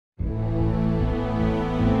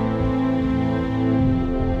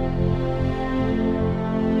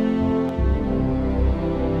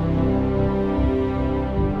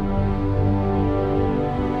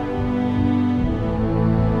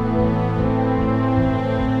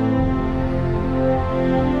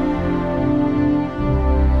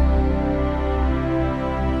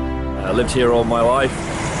lived here all my life.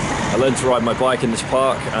 I learned to ride my bike in this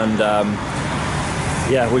park, and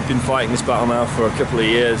yeah, we've been fighting this battle now for a couple of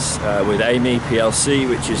years with Amey PLC,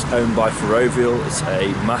 which is owned by Ferrovial. It's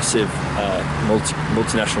a massive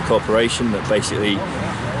multinational corporation that basically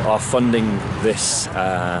are funding this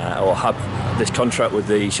or have this contract with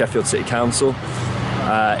the Sheffield City Council.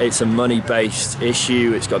 It's a money-based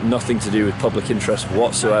issue. It's got nothing to do with public interest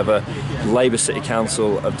whatsoever. Labour City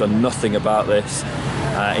Council have done nothing about this,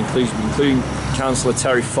 including Councillor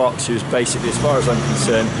Terry Fox, who's basically, as far as I'm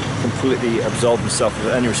concerned, completely absolved himself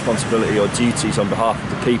of any responsibility or duties on behalf of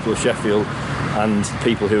the people of Sheffield and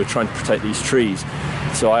people who are trying to protect these trees.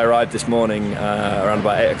 So I arrived this morning around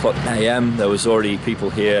about 8 AM. There was already people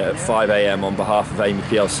here at 5 AM on behalf of Amey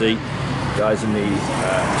PLC, guys in the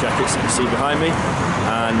jackets that you see behind me,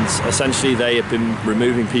 and essentially they have been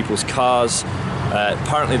removing people's cars.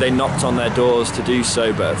 Apparently they knocked on their doors to do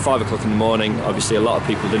so, but at 5 o'clock in the morning, obviously a lot of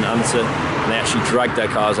people didn't answer, and they actually dragged their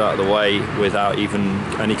cars out of the way without even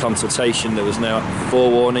any consultation. There was no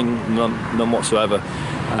forewarning, none whatsoever,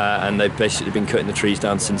 and they've basically been cutting the trees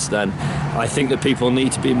down since then. I think that people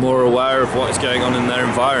need to be more aware of what is going on in their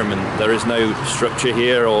environment. There is no structure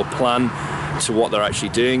here or plan to what they're actually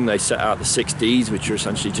doing. They set out the 6 Ds, which are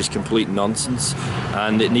essentially just complete nonsense,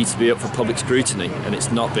 and it needs to be up for public scrutiny, and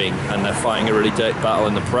it's not being, and they're fighting a really dirty battle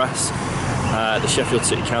in the press. The Sheffield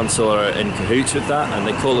City Council are in cahoots with that, and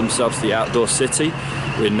they call themselves the Outdoor City.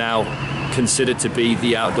 We're now considered to be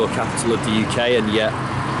the outdoor capital of the UK, and yet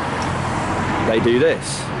they do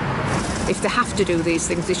this. If they have to do these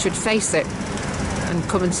things, they should face it and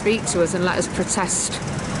come and speak to us and let us protest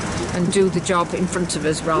and do the job in front of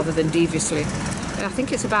us rather than deviously. I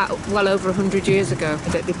think it's about well over 100 years ago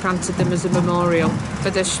that they planted them as a memorial for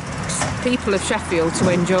the people of Sheffield to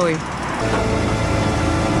enjoy.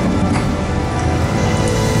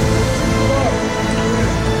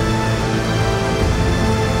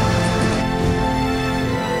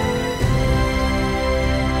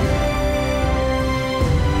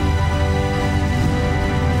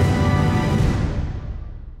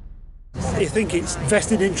 I think it's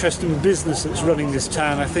vested interest in business that's running this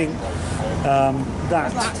town. I think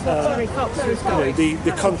that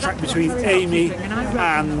the contract between Amey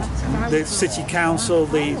and the City Council,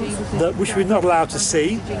 which we're not allowed to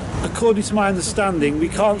see. According to my understanding, we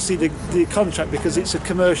can't see the contract because it's a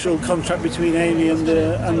commercial contract between Amey and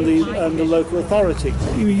the local authority.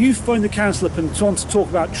 You phone the council up and want to talk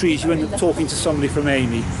about trees, you end up talking to somebody from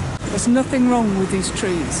Amey. There's nothing wrong with these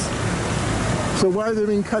trees. So why are they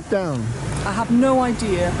being cut down? I have no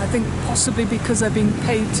idea. I think possibly because they're being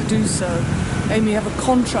paid to do so. Amey have a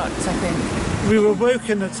contract, I think. We were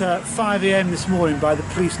woken at 5 AM this morning by the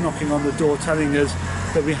police knocking on the door telling us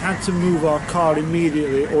that we had to move our car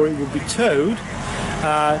immediately or it would be towed.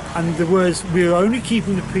 And the words, "we are only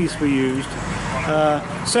keeping the peace," were used.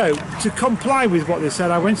 So to comply with what they said,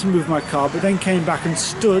 I went to move my car, but then came back and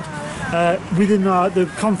stood within the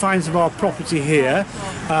confines of our property here,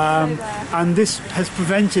 and this has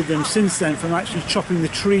prevented them since then from actually chopping the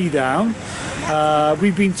tree down.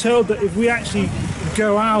 We've been told that if we actually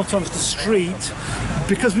go out onto the street,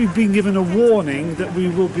 because we've been given a warning, that we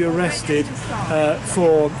will be arrested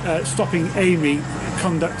for stopping Amey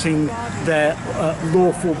conducting their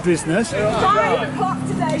lawful business. 5 o'clock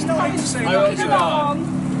today, Tom's knocking along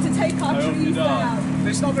to take our trees down.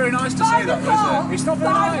 It's not very nice to say that, is it? It's not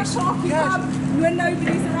very nice. 5 o'clock, yes. When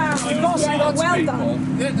nobody's around. You can't say that to well people.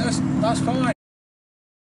 Done. Yeah, that's fine.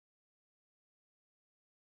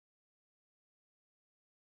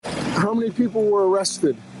 How many people were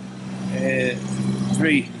arrested?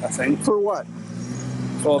 3, I think. For what?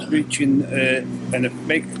 For breaching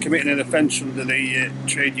committing an offence under the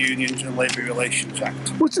Trade Unions and Labour Relations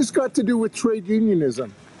Act. What's this got to do with trade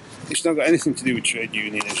unionism? It's not got anything to do with trade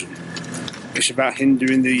unionism. It's about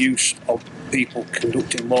hindering the use of people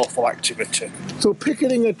conducting lawful activity. So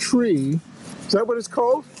picketing a tree, is that what it's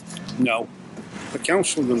called? No. The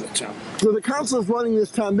council run the town. So the council is running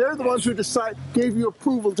this town. They're the ones who gave you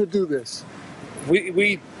approval to do this.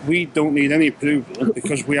 We don't need any approval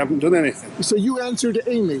because we haven't done anything. So you answer to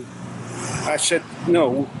Amey? I said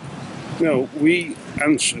no, we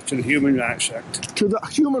answer to the Human Rights Act. To the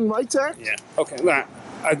Human Rights Act? Yeah. Okay, that.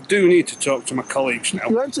 I do need to talk to my colleagues now.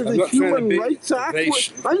 You answer to the Human Rights Act?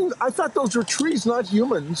 I thought those were trees, not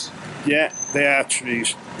humans. Yeah, they are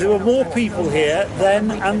trees. There were more people here then,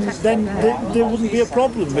 and then there wouldn't be a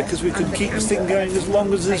problem because we could keep this thing going as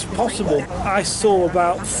long as is possible. I saw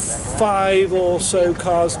about 5 or so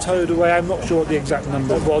cars towed away. I'm not sure what the exact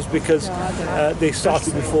number was because they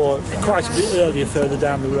started before, quite a bit earlier, further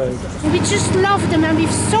down the road. We just love them, and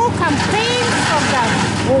we've so campaigned for them.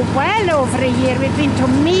 Oh, well over a year. We've been to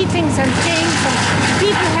meetings and things, and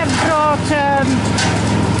people have brought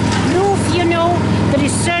proof, you know, the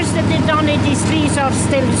research that they've done in these trees are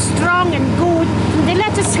still strong and good. And they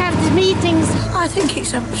let us have the meetings. I think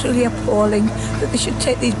it's absolutely appalling that they should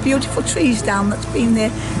take these beautiful trees down that's been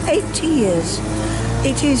there 80 years.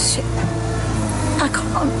 It is, I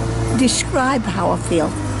can't describe how I feel.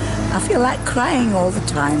 I feel like crying all the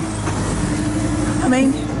time. I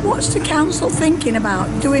mean, what's the council thinking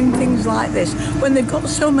about doing things like this when they've got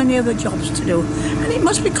so many other jobs to do? And it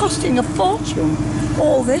must be costing a fortune,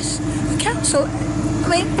 all this. The council, I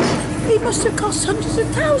mean, it must have cost hundreds of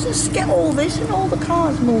thousands to get all this and all the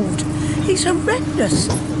cars moved. It's horrendous.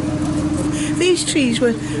 These trees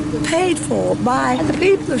were paid for by the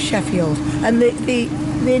people of Sheffield and the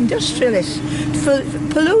industrialists for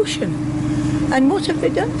pollution. And what have they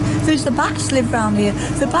done? There's the bats live round here.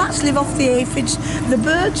 The bats live off the aphids. The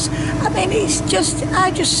birds, I mean, it's just, I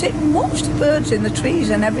just sit and watch the birds in the trees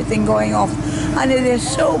and everything going off. And they're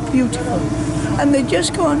so beautiful. And they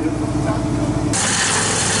just go on